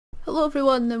Hello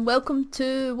everyone and welcome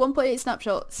to 1.8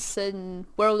 snapshots in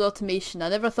World Automation. I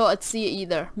never thought I'd see it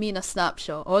either, me in a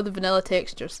snapshot, or the vanilla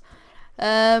textures.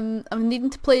 I'm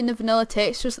needing to play in the vanilla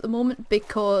textures at the moment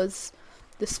because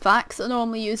this fax that I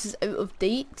normally use is out of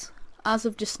date as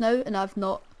of just now, and I've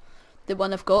not the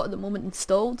one I've got at the moment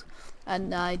installed,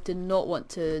 and I do not want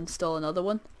to install another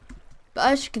one. But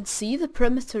as you can see, the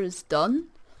perimeter is done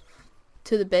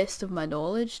to the best of my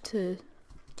knowledge, to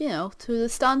the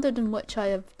standard in which I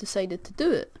have decided to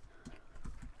do it.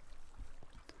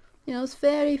 You know, it's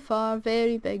very far,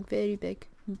 very big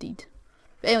indeed.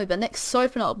 But anyway, next, sorry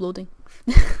for not uploading.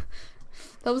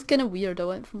 That was kind of weird, I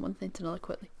went from one thing to another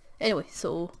quickly. Anyway,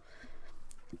 so,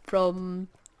 from,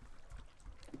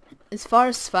 as far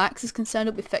as fax is concerned,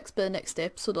 it'll be fixed by the next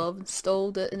episode. I'll have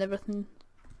installed it and everything.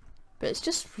 But it's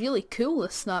just really cool,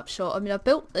 this snapshot. I mean, I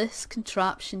built this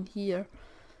contraption here.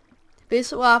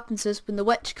 Basically what happens is when the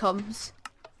witch comes,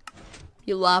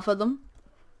 you lava them,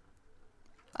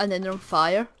 and then they're on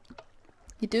fire.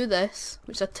 You do this,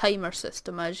 which is a timer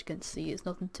system, as you can see. It's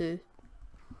nothing too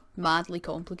madly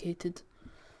complicated.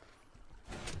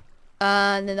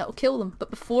 And then that'll kill them. But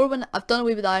before, when I've done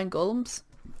away with iron golems.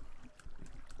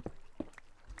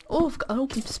 Oh, I've got an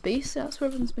open space, that's where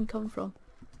everyone's been coming from.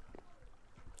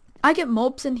 I get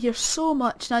mobs in here so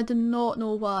much and I do not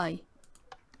know why.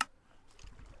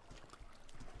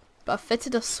 But I've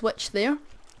fitted a switch there.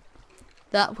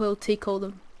 That will take all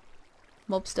the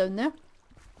mobs down there.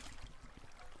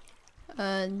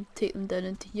 And take them down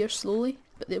into here slowly.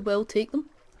 But they will take them.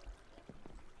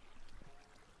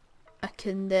 I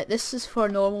can, this is for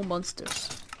normal monsters.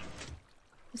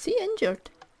 Is he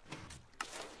injured?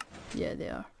 Yeah, they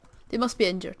are. They must be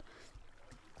injured.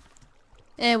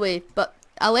 Anyway, but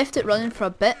I left it running for a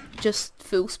bit, just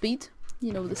full speed.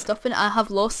 You know, the stuff in it. I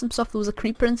have lost some stuff. There was a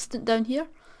creeper incident down here.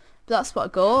 But that's what I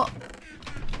got.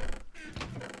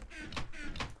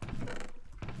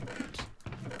 Oops.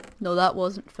 No, that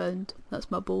wasn't found.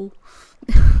 That's my bow.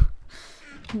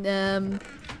 Yeah,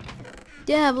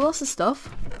 lots of stuff.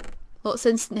 Lots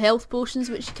of instant health potions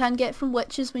which you can get from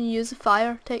witches when you use a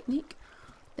fire technique.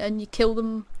 And you kill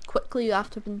them quickly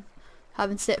after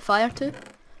having set fire to.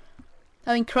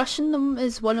 I mean, crushing them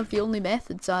is one of the only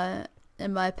methods,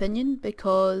 in my opinion,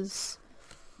 because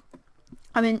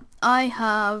I mean, I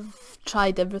have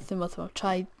tried everything with them. I've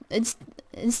tried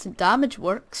instant damage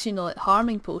works, you know, like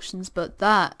harming potions, but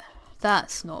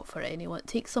that's not for anyone. It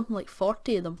takes something like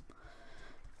 40 of them.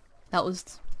 That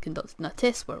was conducted in a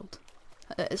test world.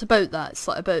 It's about that. It's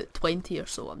like about 20 or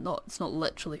so. It's not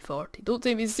literally 40. Don't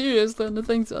take me seriously on the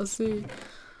things that I say.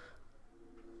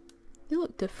 They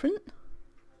look different.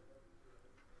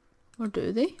 Or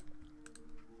do they?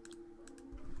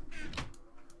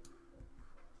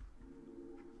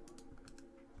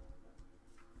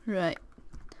 Right.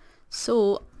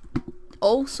 So,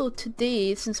 also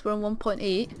today, since we're on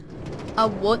 1.8, I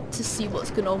want to see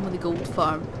what's going on with the gold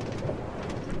farm.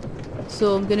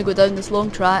 So I'm going to go down this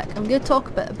long track. I'm going to talk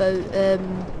a bit about a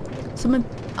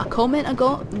comment I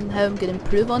got and how I'm going to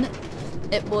improve on it.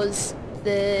 It was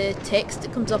the text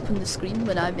that comes up on the screen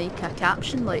when I make a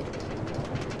caption, like,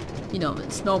 you know,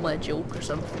 it's normally a joke or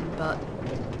something, but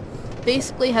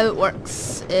basically how it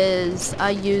works is I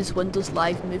use Windows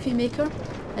Live Movie Maker,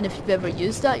 and if you've ever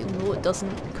used that, you'll know it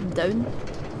doesn't come down.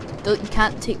 You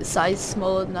can't take the size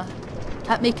smaller than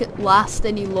can't make it last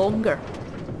any longer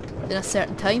than a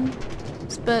certain time.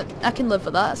 But I can live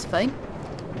with that, it's fine.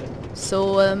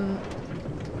 So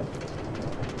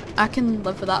I can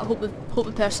live with that. Hope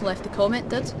the person left the comment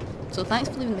did. So thanks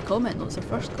for leaving the comment. That was their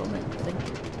first comment, I think.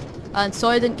 And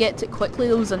sorry I didn't get to it quickly.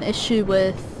 There was an issue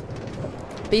with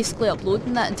basically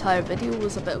uploading that entire video.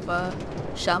 Was a bit of a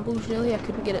shambles really. I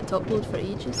couldn't get it to upload for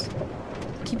ages.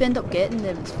 I end up getting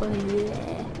them, it's funny.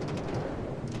 Yeah.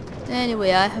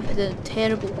 Anyway, I have had a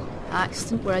terrible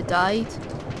accident where I died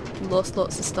and lost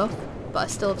lots of stuff, but I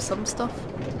still have some stuff,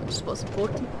 which is what's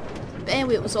important. But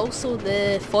anyway, it was also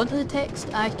the font of the text.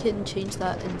 I can change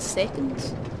that in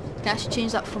seconds. I can actually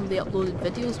change that from the uploaded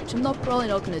videos, which I'm probably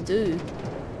not going to do.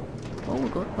 Oh,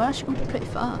 we're actually going pretty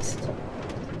fast.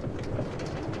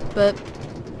 But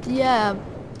yeah,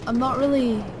 I'm not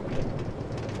really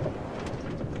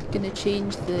going to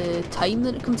change the time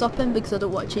that it comes up in because I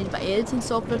don't want to change my editing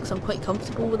software because I'm quite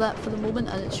comfortable with that for the moment,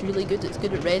 and it's really good. It's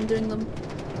good at rendering them.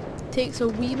 It takes a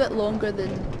wee bit longer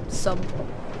than some,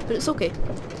 but it's okay.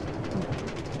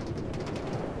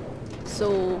 So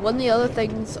one of the other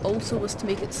things also was to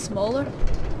make it smaller.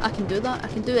 I can do that. I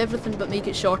can do everything but make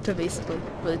it shorter basically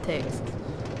with the text.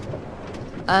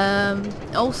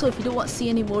 Also, if you don't want to see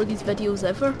any more of these videos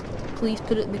ever, please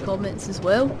put it in the comments as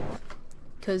well,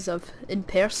 because I've in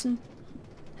person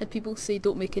had people say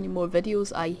don't make any more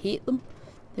videos. I hate them.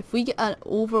 If we get an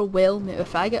overwhelming,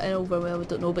 if I get an overwhelming, I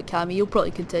don't know, but Cammy, you'll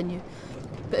probably continue.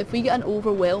 But if we get an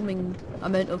overwhelming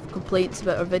amount of complaints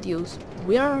about our videos,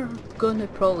 we are gonna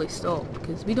probably stop,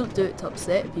 because we don't do it to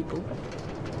upset people.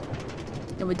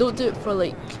 And we don't do it for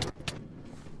like,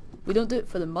 we don't do it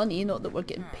for the money, not that we're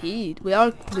getting paid. We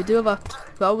are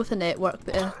with a network,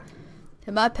 but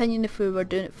in my opinion, if we were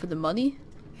doing it for the money,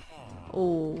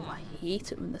 oh, I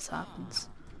hate it when this happens.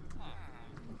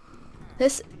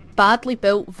 This badly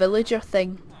built villager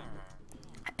thing,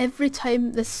 every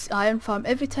time this iron farm,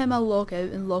 every time I log out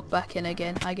and log back in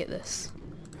again, I get this.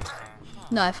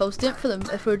 Nah, if we were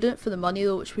doing it for the money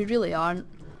though, which we really aren't,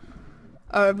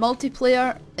 our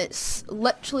multiplayer, it's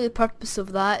literally the purpose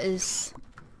of that is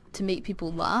to make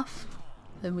people laugh,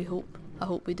 and I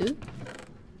hope we do.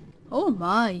 Oh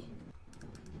my,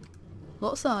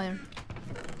 lots of iron,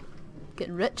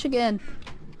 getting rich again.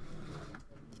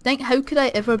 Think, how could I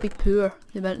ever be poor?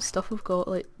 The amount of stuff I've got,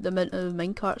 like the amount of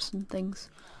minecarts and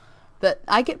things. But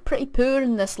I get pretty poor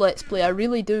in this Let's Play, I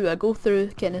really do. I go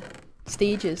through kind of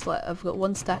stages, like I've got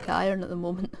 1 stack of iron at the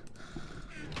moment.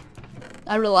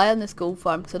 I rely on this gold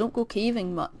farm because I don't go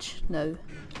caving much now.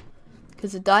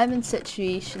 Because the diamond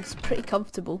situation's pretty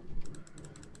comfortable.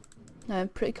 I'm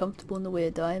pretty comfortable in the way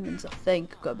of diamonds, I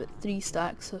think. I've got about 3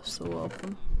 stacks or so of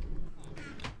them.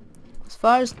 As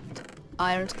far as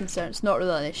iron's concerned, it's not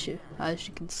really an issue, as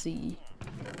you can see.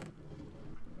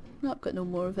 I've got no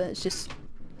more of it, it's just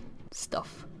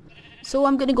stuff. So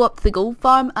I'm gonna go up to the gold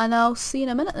farm and I'll see you in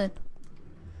a minute then.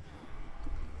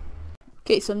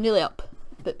 Okay, so I'm nearly up.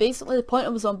 But basically the point I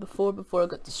was on before I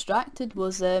got distracted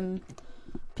was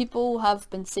people have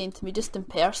been saying to me just in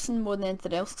person more than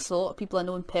anything else, because a lot of people I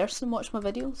know in person watch my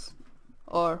videos.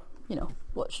 Or, you know,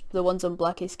 watch the ones on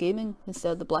Black Ice Gaming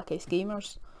instead of the Black Ice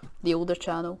Gamers, the older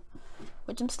channel.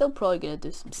 Which I'm still probably going to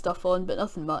do some stuff on, but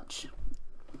nothing much.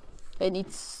 It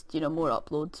needs, you know, more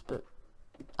uploads, but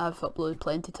I've uploaded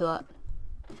plenty to that.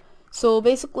 So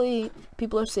basically,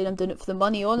 people are saying I'm doing it for the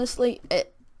money. Honestly,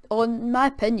 in my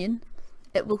opinion,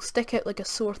 it will stick out like a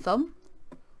sore thumb.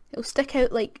 It'll stick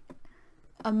out like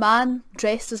a man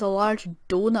dressed as a large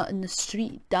donut in the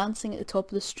street, dancing at the top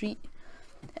of the street.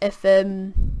 If,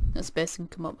 that's the best I can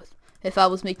come up with. If I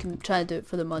was trying to do it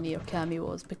for the money, or Cammy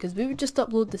was, because we would just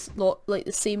upload this lot, like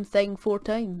the same thing 4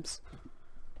 times.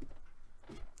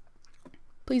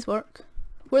 Please work.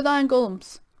 Where are the iron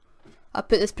golems? I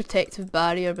put this protective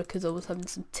barrier because I was having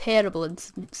some terrible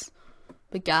incidents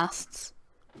with ghasts.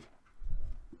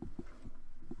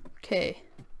 Okay.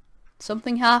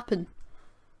 Something happened.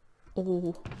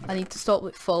 Oh, I need to stop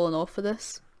like falling off of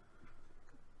this.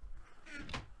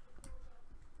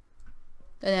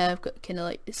 And then I've got kind of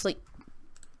like, it's like,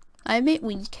 I make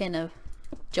wee kind of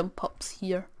jump ups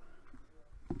here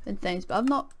and things, but I'm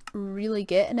not really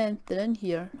getting anything in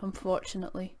here,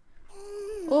 unfortunately.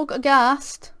 Oh, got a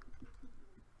ghast.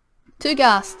 2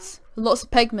 ghasts. Lots of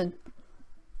pigmen.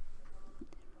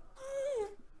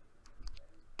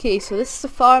 Okay, so this is the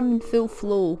farm in full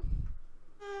flow.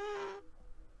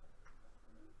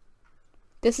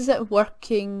 This is it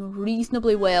working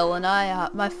reasonably well,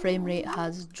 and my frame rate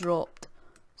has dropped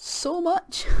so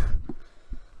much.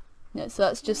 Yeah,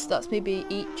 so that's maybe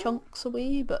 8 chunks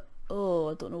away, but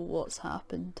oh, I don't know what's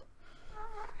happened.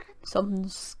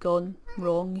 Something's gone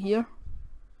wrong here.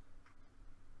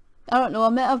 I don't know, I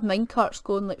might have minecarts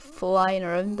going like flying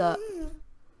around that.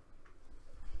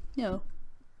 You know.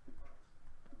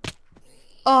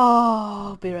 Oh,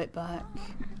 I'll be right back.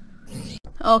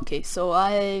 Okay, so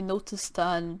I noticed,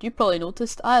 and you probably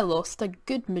noticed, I lost a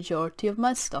good majority of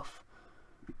my stuff.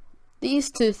 These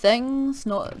 2 things,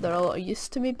 not that they're a lot of use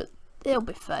to me, but they'll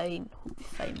be fine. We'll be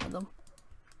fine with them.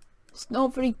 It's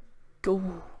not very...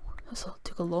 Oh, this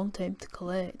took a long time to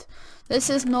collect. This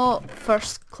is not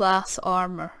first class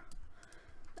armour.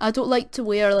 I don't like to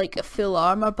wear like a full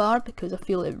armour bar because I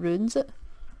feel it ruins it.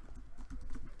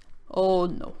 Oh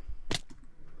no.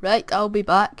 Right, I'll be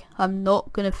back. I'm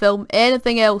not going to film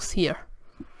anything else here.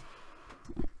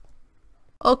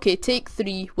 Okay, take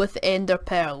 3 with ender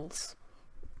pearls.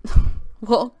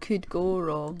 What could go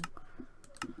wrong?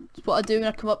 It's what I do when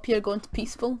I come up here, go into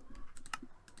peaceful.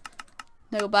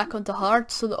 Now go back onto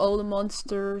hard so that all the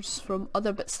monsters from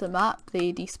other bits of the map,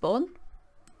 they despawn.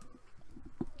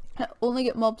 I only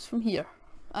get mobs from here,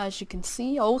 as you can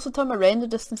see. I also turn my render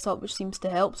distance up, which seems to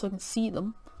help so I can see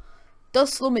them.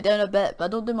 Does slow me down a bit, but I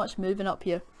don't do much moving up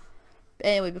here. But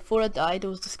anyway, before I died I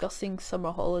was discussing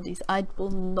summer holidays. I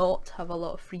will not have a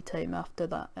lot of free time after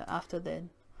then.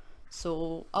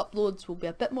 So uploads will be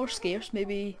a bit more scarce,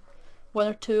 maybe 1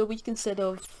 or 2 a week instead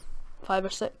of 5 or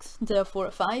 6, instead of 4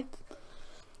 or 5.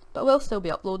 But I will still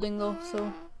be uploading though,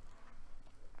 so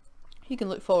you can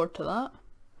look forward to that.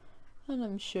 And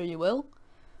I'm sure you will.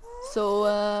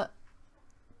 So,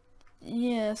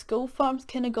 yes, gold farm's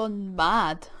kinda gone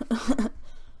mad.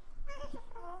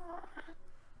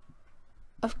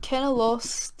 I've kinda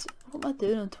lost... What am I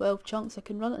doing on 12 chunks? I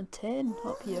can run it on 10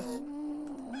 up here.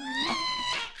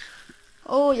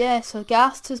 Oh yes, a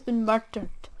ghast has been murdered.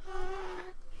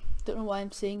 Don't know why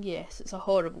I'm saying yes, it's a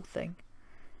horrible thing.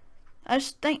 I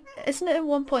just think, isn't it in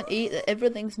 1.8 that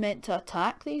everything's meant to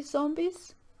attack these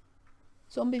zombies?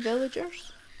 Zombie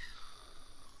villagers?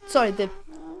 Sorry, the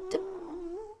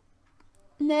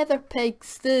nether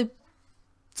pigs, the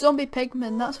zombie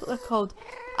pigmen, that's what they're called.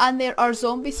 And there are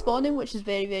zombies spawning, which is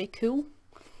very, very cool.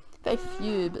 Very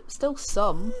few, but still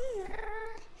some.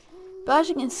 But as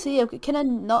you can see, I've got kind of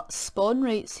nuts spawn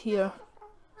rates here.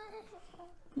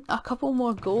 A couple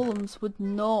more golems would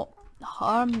not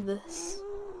harm this.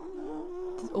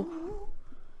 Oh.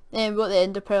 And what the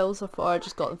ender pearls are for, I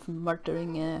just got them from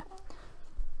murdering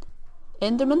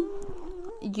enderman.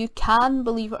 You can,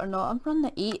 believe it or not, I'm running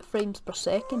at 8 frames per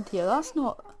second here. That's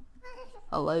not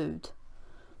allowed.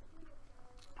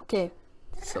 Okay,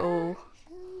 so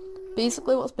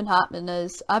basically what's been happening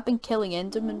is I've been killing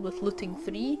endermen with looting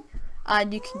 3,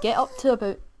 and you can get up to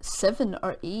about 7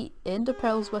 or 8 ender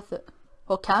pearls with it.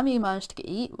 Well, Cammy managed to get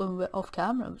 8 when we went off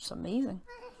camera, which is amazing.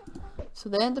 So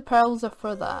the ender pearls are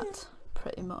for that,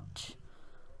 pretty much.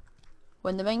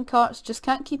 When the minecarts just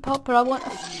can't keep up, or I want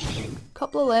a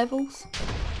couple of levels.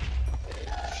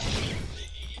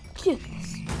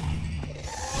 Goodness.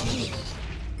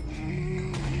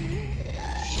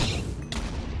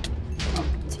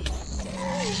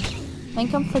 I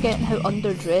think I'm forgetting how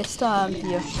underdressed I am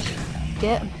here.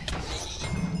 Get him.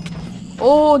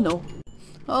 Oh no.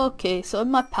 Okay, so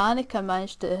in my panic I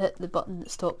managed to hit the button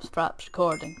that stops Fraps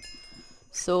recording.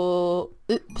 So,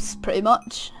 oops, pretty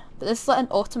much. But this is like an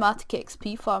automatic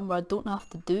XP farm where I don't have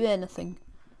to do anything.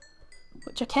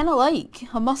 Which I kinda like,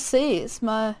 I must say. It's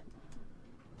my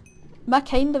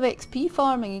kind of XP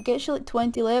farming. It gets you like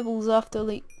 20 levels after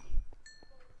like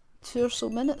 2 or so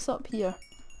minutes up here.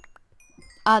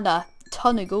 And a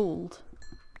ton of gold.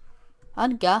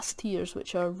 And gas tiers,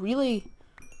 which are really...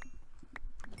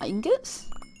 ingots?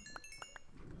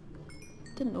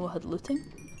 Didn't know I had looting.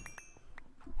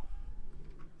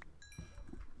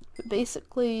 But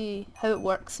basically how it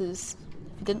works is,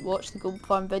 if you didn't watch the gold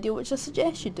farm video, which I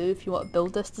suggest you do if you want to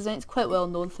build this design, it's quite well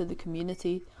known through the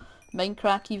community.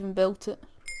 Minecraft even built it.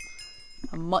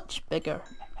 A much bigger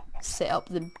setup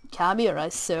than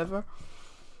Cammy server.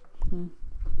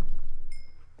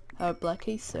 Our Black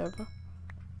Ice server.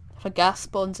 If a gas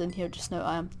spawns in here just now,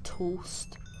 I am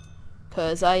toast.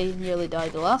 Because I nearly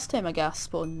died the last time a gas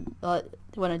spawned,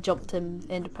 when I jumped him,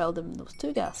 enderpearled him, those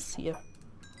 2 ghasts here.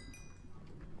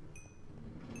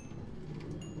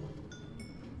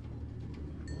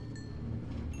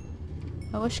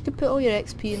 I wish you could put all your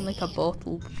XP in like a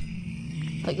bottle,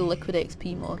 like the liquid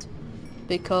XP mod,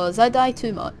 because I die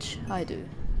too much, I do.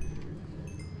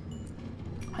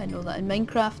 I know that in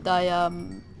Minecraft I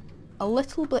am a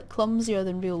little bit clumsier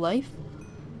than real life.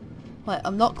 Like,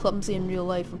 I'm not clumsy in real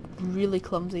life, I'm really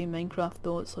clumsy in Minecraft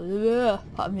though. It's like, ugh.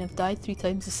 I mean, I've died 3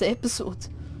 times this episode.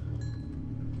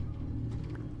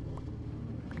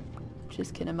 Which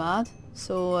is kinda mad.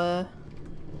 So,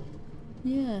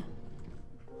 yeah.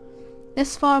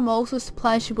 This farm also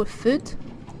supplies you with food.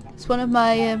 It's one of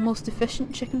my most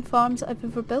efficient chicken farms that I've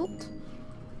ever built.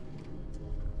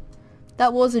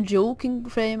 That was a joke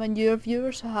for my newer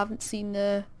viewers who haven't seen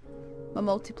my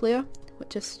multiplayer,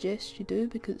 which I suggest you do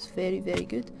because it's very, very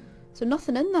good. Is there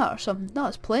nothing in that or something? No,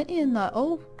 there's plenty in that.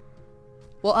 Oh,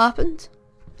 what happened?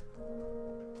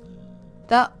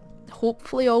 That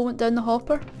hopefully all went down the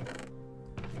hopper.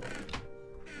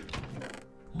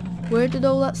 Where did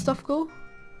all that stuff go?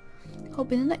 It'll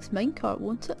be the next minecart,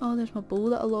 won't it? Oh, there's my bow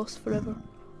that I lost forever.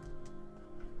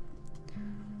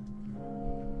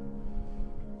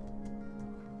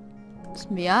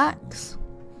 It's my axe.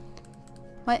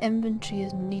 My inventory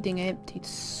is needing emptied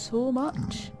so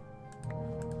much.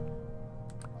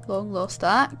 Long lost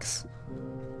axe.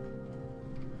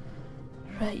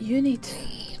 Right, you need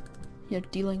your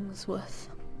dealings with.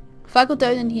 If I go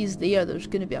down and he's there, there's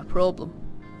going to be a problem.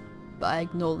 But I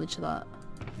acknowledge that.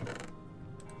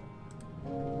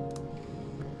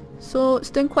 So it's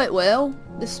doing quite well.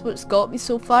 This is what's got me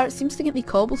so far. It seems to get me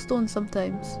cobblestone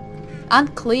sometimes.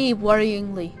 And clay,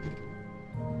 worryingly.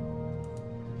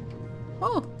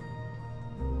 Oh.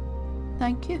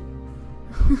 Thank you.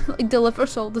 It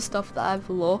delivers all the stuff that I've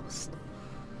lost.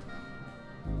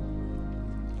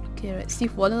 Okay, right, see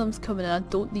if one of them's coming in. I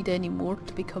don't need any more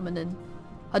to be coming in.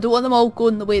 I don't want them all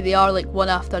going the way they are, like one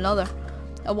after another.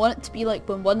 I want it to be like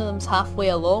when one of them's halfway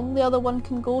along, the other one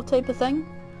can go type of thing.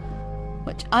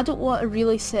 Which I don't want to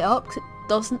really set up because it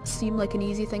doesn't seem like an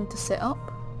easy thing to set up.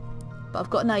 But I've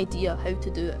got an idea how to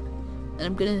do it. And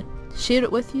I'm going to share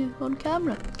it with you on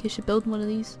camera in case you're building one of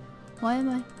these. Why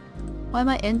am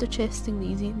I ender chesting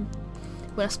these even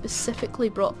when I specifically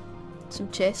brought some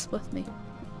chests with me?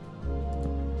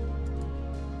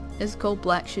 It's called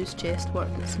Black Shoes chest work.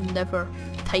 It's never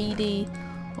tidy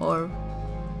or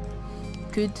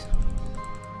good.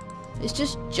 It's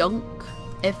just junk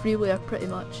everywhere pretty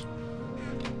much.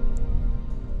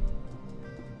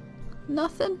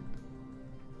 Nothing?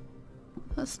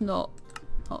 That's not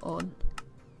on.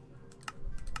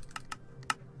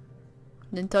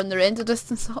 Then turn the render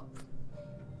distance up.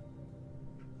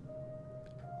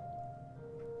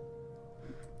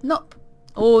 Nope.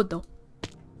 Oh no.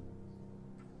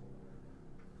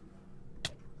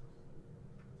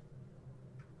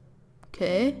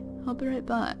 Okay, I'll be right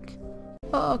back.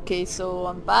 Okay, so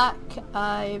I'm back.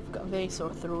 I've got a very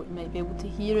sore throat. You might be able to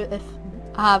hear it if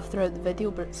I have throughout the video,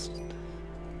 but it's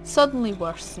suddenly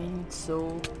worsened,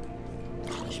 so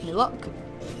wish me luck.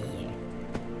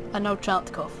 And now try not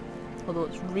to cough, although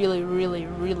it's really, really,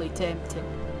 really tempting.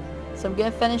 So I'm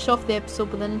going to finish off the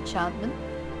episode with an enchantment,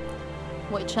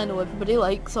 which I know everybody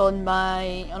likes. On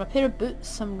a pair of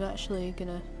boots, I'm actually going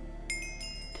to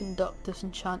conduct this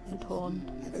enchantment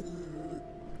on.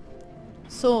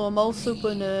 So I'm also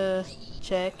going to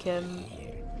check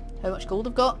how much gold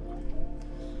I've got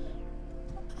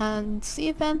and see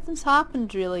if anything's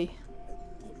happened really.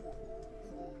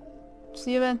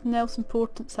 See if anything else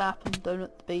important's happened down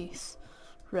at the base.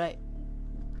 Right.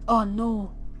 Oh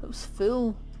no, it was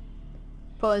full.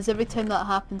 Problem is every time that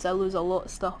happens I lose a lot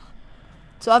of stuff.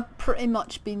 So I've pretty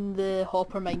much been the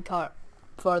hopper minecart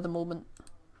for the moment.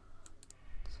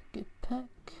 It's a good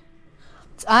pick.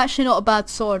 It's actually not a bad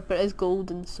sword, but it is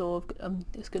golden, so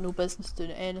it's got no business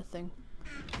doing anything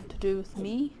to do with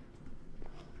me.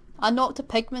 I knocked a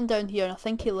pigman down here and I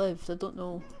think he lived. I don't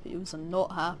know, but he was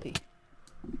not happy.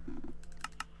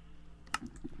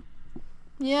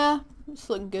 Yeah, it's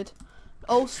looking good.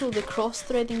 Also, the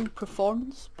cross-threading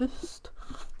performance boost,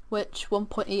 which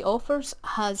 1.8 offers,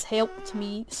 has helped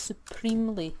me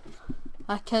supremely.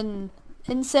 I can,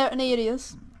 in certain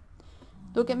areas,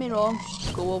 don't get me wrong,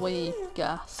 go away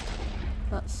ghast.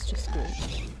 That's just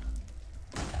great.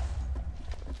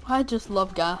 I just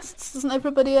love ghasts, doesn't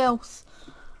everybody else?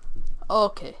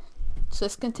 Okay, so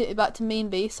this can take me back to main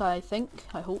base, I think.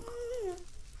 I hope.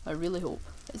 I really hope.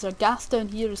 Is there gas down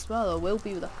here as well? There will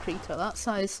be with a crater that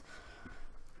size.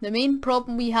 The main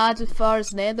problem we had as far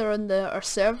as nether on our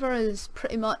server is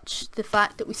pretty much the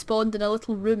fact that we spawned in a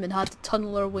little room and had to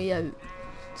tunnel our way out.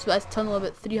 So I had to tunnel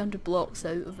about 300 blocks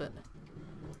out of it.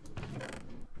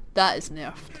 That is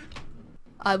nerfed.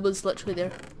 I was literally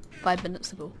there 5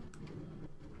 minutes ago.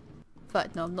 In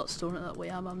fact, no, I'm not storing it that way,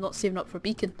 am I? I'm not saving up for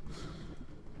beacon.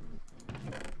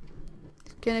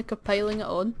 Kind of compiling it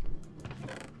on.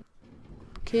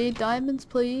 Okay, diamonds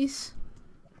please.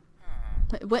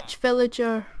 Which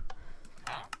villager?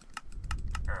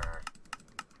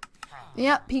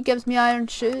 Yep, he gives me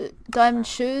diamond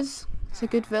shoes. It's a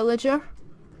good villager.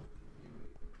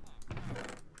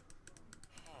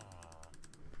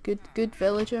 Good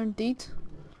villager indeed.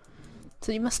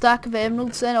 So you my stack of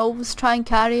emeralds then. Always try and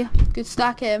carry a good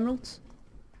stack of emeralds,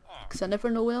 because I never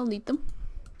know when I'll need them.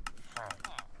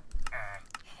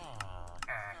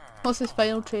 What's this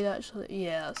final trade actually?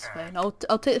 Yeah, that's fine. I'll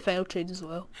take the final trade as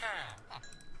well.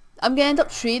 I'm gonna end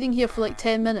up trading here for like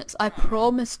 10 minutes. I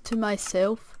promised to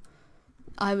myself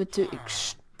I would do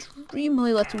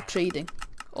extremely little trading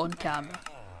on camera.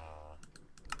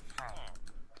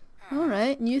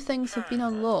 Alright, new things have been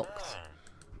unlocked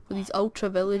for these ultra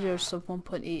villagers of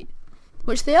 1.8.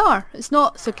 Which they are. It's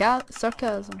not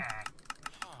sarcasm.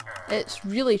 It's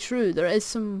really true. There is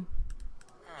some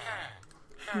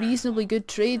reasonably good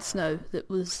trades now that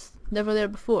was never there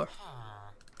before.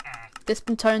 This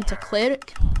been turned to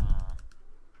cleric.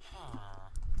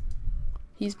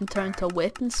 He's been turned to a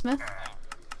weaponsmith.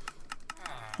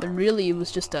 When really it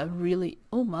was just a really...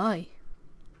 Oh my.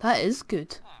 That is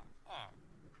good.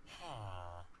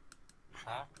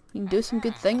 You can do some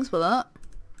good things with that.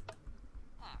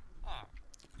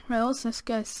 Right, what's this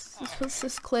guy? What's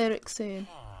this cleric saying?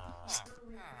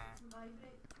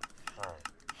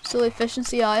 Still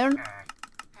efficiency iron?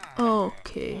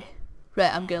 Okay.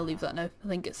 Right, I'm gonna leave that now. I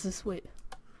think it's this way.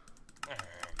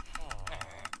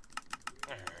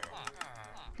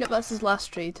 Yep, that's his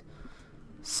last trade.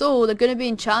 So, they're gonna be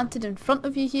enchanted in front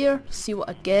of you here. See what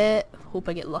I get. Hope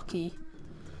I get lucky.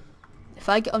 If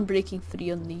I get Unbreaking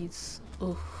 3 on these,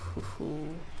 Oh.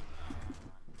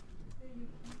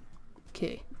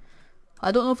 Okay.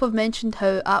 I don't know if I've mentioned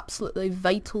how absolutely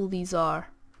vital these are.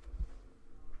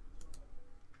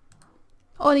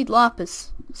 Oh, I need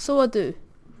lapis. So I do.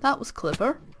 That was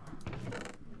clever.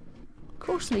 Of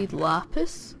course I need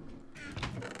lapis.